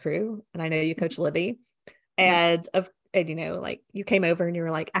Atlanta crew, and I know you coach Libby, and like you came over and you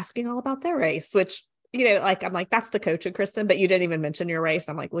were like asking all about their race, which, like, I'm like, that's the coach of Kristen, but you didn't even mention your race.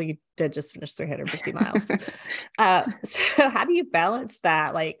 I'm like, well, you did just finish 350 miles. So how do you balance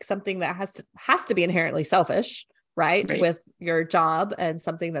that? Like something that has to be inherently selfish, right? With your job, and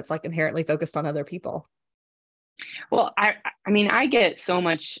something that's like inherently focused on other people. Well, I mean, I get so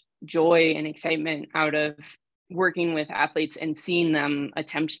much joy and excitement out of working with athletes and seeing them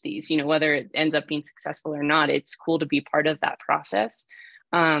attempt these, whether it ends up being successful or not. It's cool to be part of that process.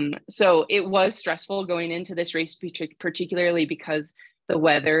 So it was stressful going into this race, particularly because the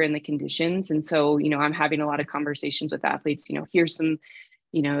weather and the conditions. And so, I'm having a lot of conversations with athletes, here's some,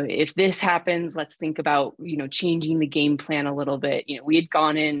 if this happens, let's think about, changing the game plan a little bit. We had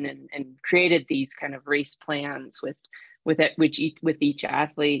gone in and created these kind of race plans with each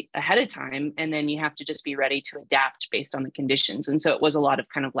athlete ahead of time. And then you have to just be ready to adapt based on the conditions. And so it was a lot of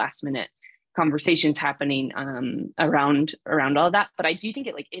kind of last minute conversations happening around all that. But I do think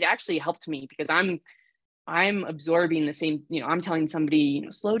it actually helped me, because I'm absorbing the same, I'm telling somebody,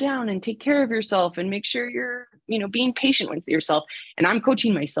 slow down and take care of yourself and make sure you're, being patient with yourself. And I'm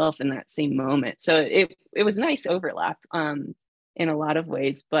coaching myself in that same moment. So it was nice overlap in a lot of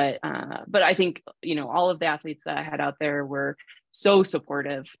ways. But I think, all of the athletes that I had out there were so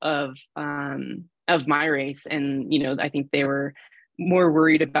supportive of my race. And, I think they were more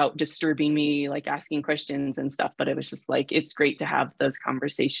worried about disturbing me, like asking questions and stuff. But it was just like, it's great to have those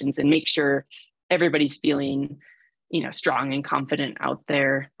conversations and make sure everybody's feeling, strong and confident out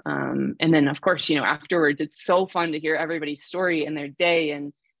there. And then of course, afterwards, it's so fun to hear everybody's story and their day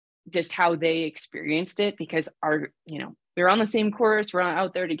and just how they experienced it, because we're on the same course, we're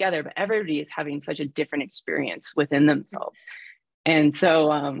out there together, but everybody is having such a different experience within themselves. And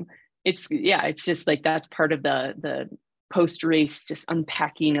so it's just like, that's part of the post-race, just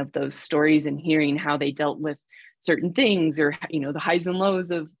unpacking of those stories and hearing how they dealt with certain things, or, the highs and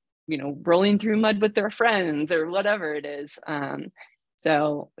lows of, rolling through mud with their friends or whatever it is.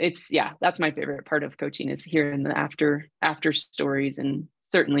 So that's my favorite part of coaching, is hearing the after stories, and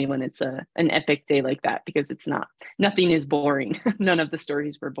certainly when it's an epic day like that, because nothing is boring. None of the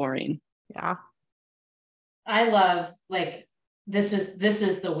stories were boring. Yeah. I love, this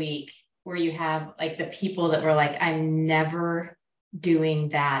is the week where you have the people that were like, I'm never doing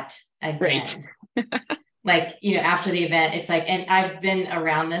that again. Right. Like, after the event, it's like, and I've been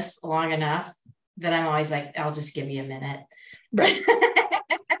around this long enough that I'm always like, I'll just give you a minute. Right.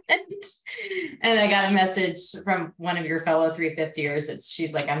 And I got a message from one of your fellow 350ers.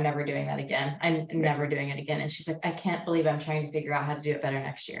 She's like, I'm never doing that again. I'm never doing it again. And she's like, I can't believe I'm trying to figure out how to do it better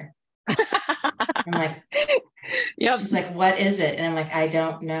next year. I'm like, yep. She's like, what is it? And I'm like, I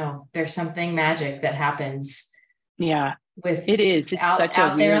don't know. There's something magic that happens. Yeah. With it's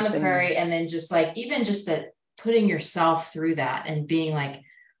out there on the prairie. And then just like, even just that putting yourself through that and being like,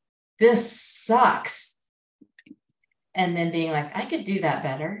 this sucks. And then being like, I could do that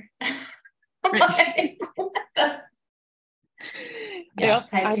better. Right.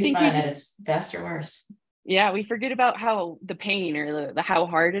 Type 2 fun at its best or worst. Yeah, we forget about how the pain or the how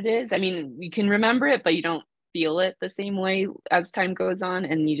hard it is. I mean, you can remember it, but you don't feel it the same way as time goes on,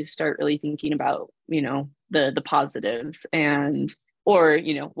 and you just start really thinking about, the positives and or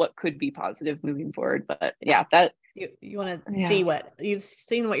what could be positive moving forward. But yeah, that you want to see what you've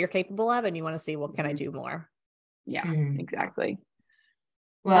seen, what you're capable of, and you want to see what can I do more. Yeah, exactly.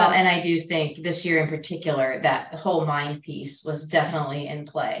 Well, and I do think this year in particular, that the whole mind piece was definitely in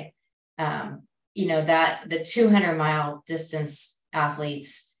play. That the 200-mile distance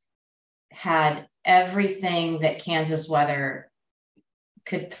athletes had everything that Kansas weather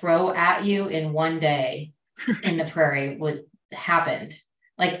could throw at you in one day in the prairie happened,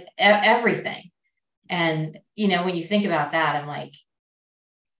 like everything. And, when you think about that, I'm like,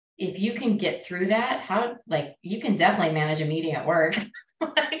 if you can get through that, you can definitely manage a meeting at work.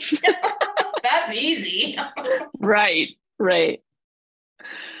 That's easy. Right.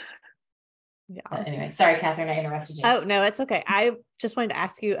 Yeah. But anyway, sorry, Catherine, I interrupted you. Oh, no, it's okay. I just wanted to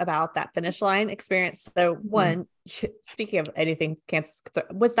ask you about that finish line experience. So one, speaking of anything,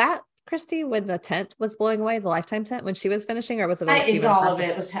 was that Christy when the tent was blowing away, the Lifetime tent, when she was finishing, or was it? It's all of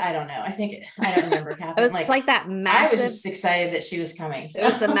it was, I don't know. I don't remember, Catherine. It was like that massive. I was just excited that she was coming. So. It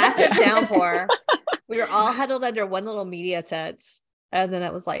was the massive downpour. We were all huddled under one little media tent. And then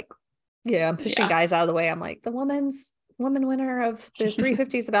it was like, I'm pushing guys out of the way. I'm like, the woman winner of the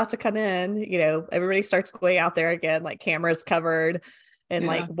 350 is about to come in. Everybody starts going out there again, like cameras covered. And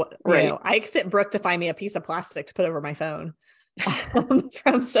I sent Brooke to find me a piece of plastic to put over my phone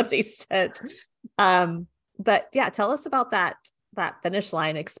from somebody's tent. But yeah, tell us about that finish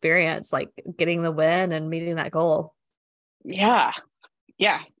line experience, like getting the win and meeting that goal. Yeah.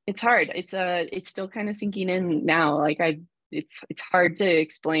 It's hard. It's still kind of sinking in now. Like it's hard to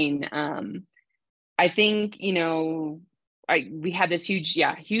explain. I think, we had this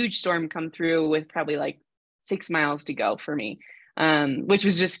huge storm come through with probably like 6 miles to go for me, which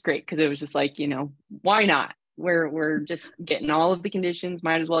was just great because it was just like, why not? We're just getting all of the conditions.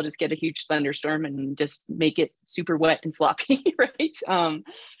 Might as well just get a huge thunderstorm and just make it super wet and sloppy, right?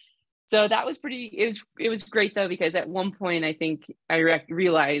 So that was it was great though, because at one point I think I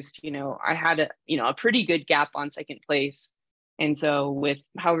realized, I had a pretty good gap on second place. And so with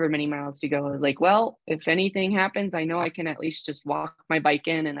however many miles to go, I was like, well, if anything happens, I know I can at least just walk my bike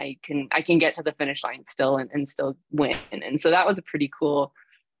in and I can get to the finish line still and still win. And so that was a pretty cool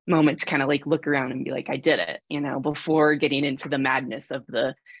moment to kind of like look around and be like, I did it, before getting into the madness of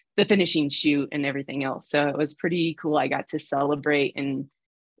the finishing shoot and everything else. So it was pretty cool. I got to celebrate and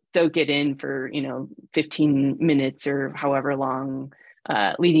soak it in for, 15 minutes or however long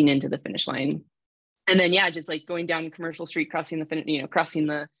leading into the finish line. And then, just like going down Commercial Street, crossing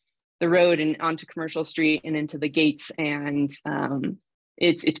the road and onto Commercial Street and into the gates. And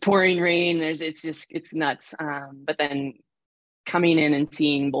it's pouring rain. It's nuts. But then coming in and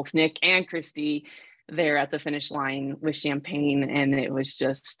seeing both Nick and Christy there at the finish line with champagne. And it was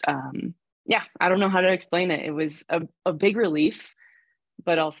just, I don't know how to explain it. It was a big relief,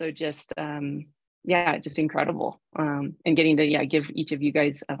 but also just, just incredible. And getting to, give each of you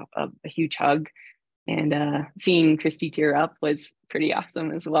guys a huge hug. And seeing Christy tear up was pretty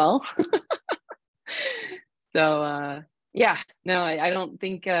awesome as well. So, I don't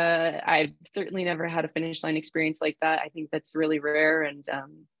think I've certainly never had a finish line experience like that. I think that's really rare, and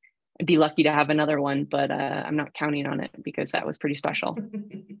I'd be lucky to have another one, but I'm not counting on it because that was pretty special.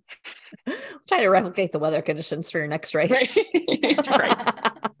 Try to replicate the weather conditions for your next race.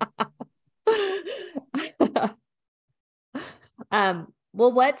 Right.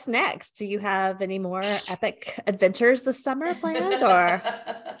 Well, what's next? Do you have any more epic adventures this summer planned, or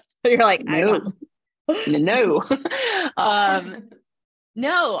you're like, no.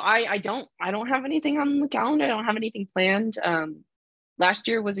 No, I don't have anything on the calendar. I don't have anything planned. Last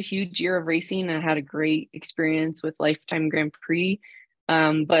year was a huge year of racing. I had a great experience with Lifetime Grand Prix,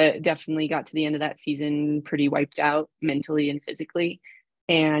 but definitely got to the end of that season pretty wiped out mentally and physically.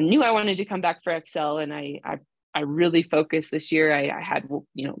 and knew I wanted to come back for XL. And I really focused this year. I had,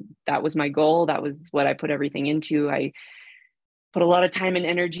 that was my goal. That was what I put everything into. I put a lot of time and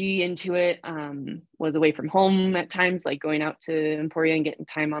energy into it. Was away from home at times, like going out to Emporia and getting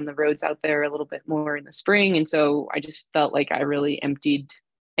time on the roads out there a little bit more in the spring. And so I just felt like I really emptied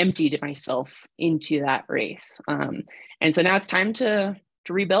myself into that race. And so now it's time to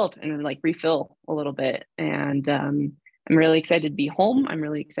rebuild and like refill a little bit. And I'm really excited to be home. I'm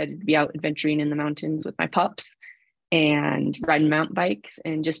really excited to be out adventuring in the mountains with my pups and riding mountain bikes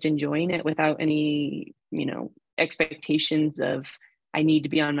and just enjoying it without any, expectations of I need to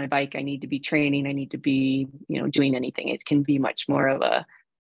be on my bike, I need to be training, I need to be, doing anything. It can be much more of a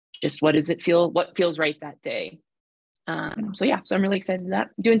just what feels right that day. So I'm really excited for that.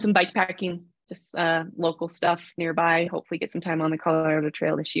 Doing some bike packing, just local stuff nearby, hopefully get some time on the Colorado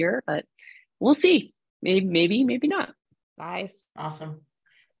Trail this year, but we'll see. Maybe not. Nice. Awesome.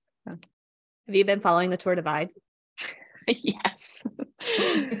 Have you been following the Tour Divide? Yes.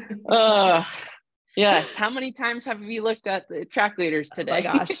 Yes. How many times have we looked at the track leaders today?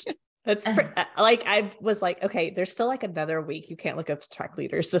 Oh my gosh. That's like, I was like, okay, there's still like another week. You can't look up track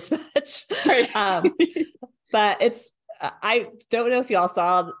leaders this much. Right. But I don't know if y'all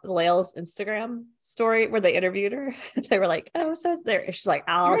saw Lael's Instagram story where they interviewed her. They were like, "Oh, so there." She's like,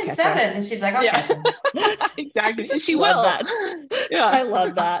 "I'll catch 7," him." and she's like, "I'll catch him." Exactly. She love will. that. Yeah, I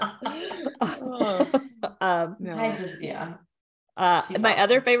love that. No. I just my awesome.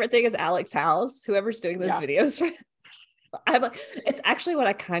 Other favorite thing is Alex Howes. Whoever's doing those videos, I'm like, it's actually what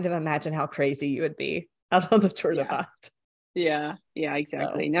I kind of imagine how crazy you would be out on the Tour Divide. Yeah,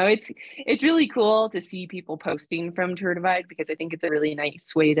 exactly. So. No, it's really cool to see people posting from Tour Divide because I think it's a really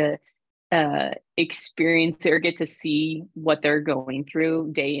nice way to experience it or get to see what they're going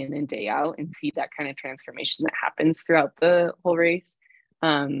through day in and day out and see that kind of transformation that happens throughout the whole race.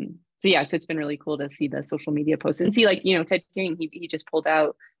 So it's been really cool to see the social media posts and see Ted King, he just pulled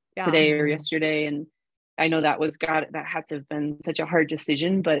out today or yesterday, and I know that had to have been such a hard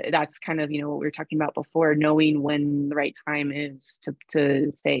decision, but that's kind of, what we were talking about before, knowing when the right time is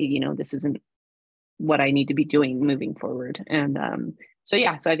to say, this isn't what I need to be doing moving forward. And so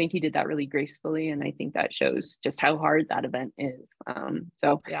I think he did that really gracefully. And I think that shows just how hard that event is. And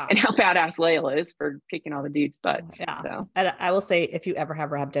how badass Lael is for kicking all the dudes' butts. Yeah. So. And I will say, if you ever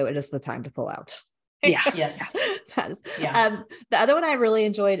have rhabdo, it is the time to pull out. Yeah. Yes. The other one I really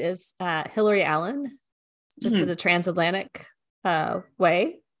enjoyed is Hillary Allen. Just to the transatlantic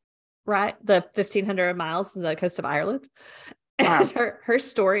way, right? The 1,500 miles in the coast of Ireland. Wow. And her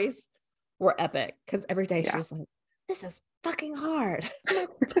stories were epic because every day she was like, "This is fucking hard."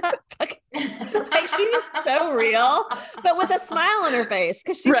 Like she's so real, but with a smile on her face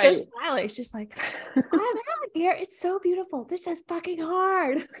because she's so smiling. She's like, "I'm out here. It's so beautiful. This is fucking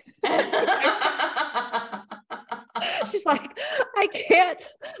hard." She's like, "I can't.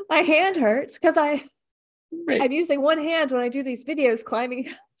 My hand hurts because I'm using one hand when I do these videos climbing."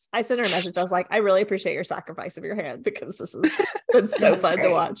 I sent her a message. I was like, "I really appreciate your sacrifice of your hand because this has been so fun to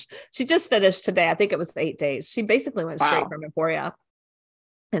watch." She just finished today. I think it was 8 days. She basically went straight from Emporia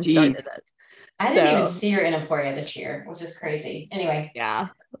and started it. I didn't even see her in Emporia this year, which is crazy. Anyway. Yeah.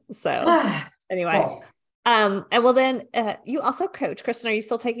 So anyway. Cool. And well, then you also coach. Kristen, are you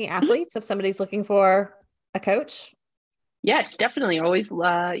still taking athletes if somebody's looking for a coach? Yes, definitely. Always,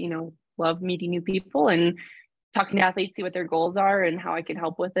 love meeting new people and talking to athletes, see what their goals are and how I can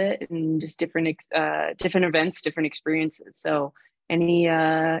help with it, and just different events, different experiences. So any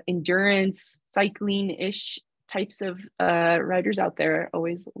endurance, cycling-ish types of riders out there,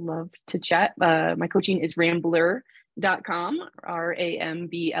 always love to chat. My coaching is Rambleur.com,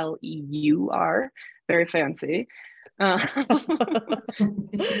 RAMBLEUR, very fancy.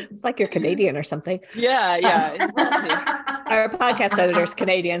 It's like you're Canadian or something. Yeah. Our podcast editor's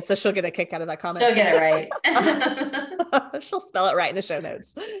Canadian, so she'll get a kick out of that comment. She'll get it right. She'll spell it right in the show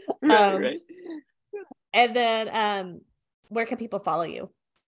notes. Right. And then where can people follow you?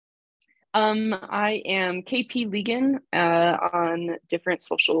 I am KP Legan on different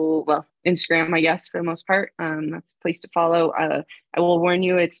Instagram, I guess, for the most part. That's a place to follow. I will warn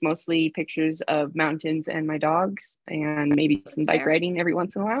you, it's mostly pictures of mountains and my dogs and maybe some bike riding every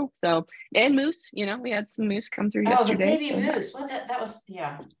once in a while. So, and moose, we had some moose come through yesterday. The baby moose. Well, that was,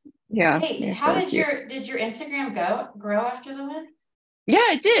 Yeah. Hey, how did your Instagram grow after the win?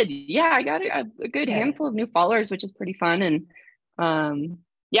 Yeah, it did. Yeah, I got a good handful of new followers, which is pretty fun. And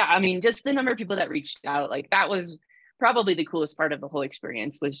just the number of people that reached out, like that was probably the coolest part of the whole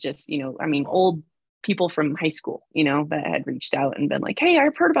experience was just, old people from high school, that had reached out and been like, "Hey,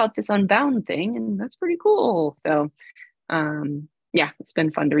 I've heard about this Unbound thing and that's pretty cool." So, yeah, it's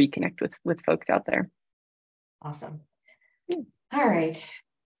been fun to reconnect with folks out there. Awesome. Yeah. All right.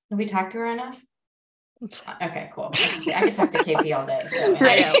 Have we talked to her enough? Okay, cool. I could talk to KP all day. So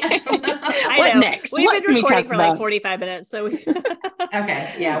Right. I What know. next? We've What been can we recording talk for like about? 45 minutes. So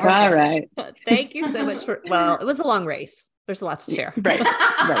okay. Yeah. All right. Thank you so much well, it was a long race. There's a lot to share. Right.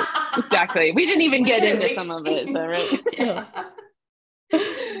 Right. Exactly. We didn't even get into some of it. So, right. Yeah.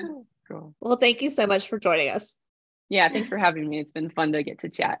 Cool. Well, thank you so much for joining us. Yeah. Thanks for having me. It's been fun to get to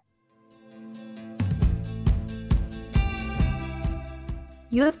chat.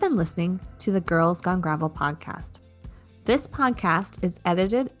 You have been listening to the Girls Gone Gravel podcast. This podcast is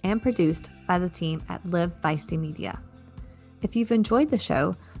edited and produced by the team at Live Feisty Media. If you've enjoyed the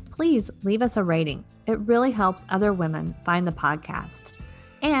show, please leave us a rating. It really helps other women find the podcast.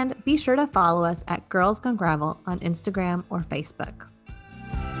 And be sure to follow us at Girls Gone Gravel on Instagram or Facebook.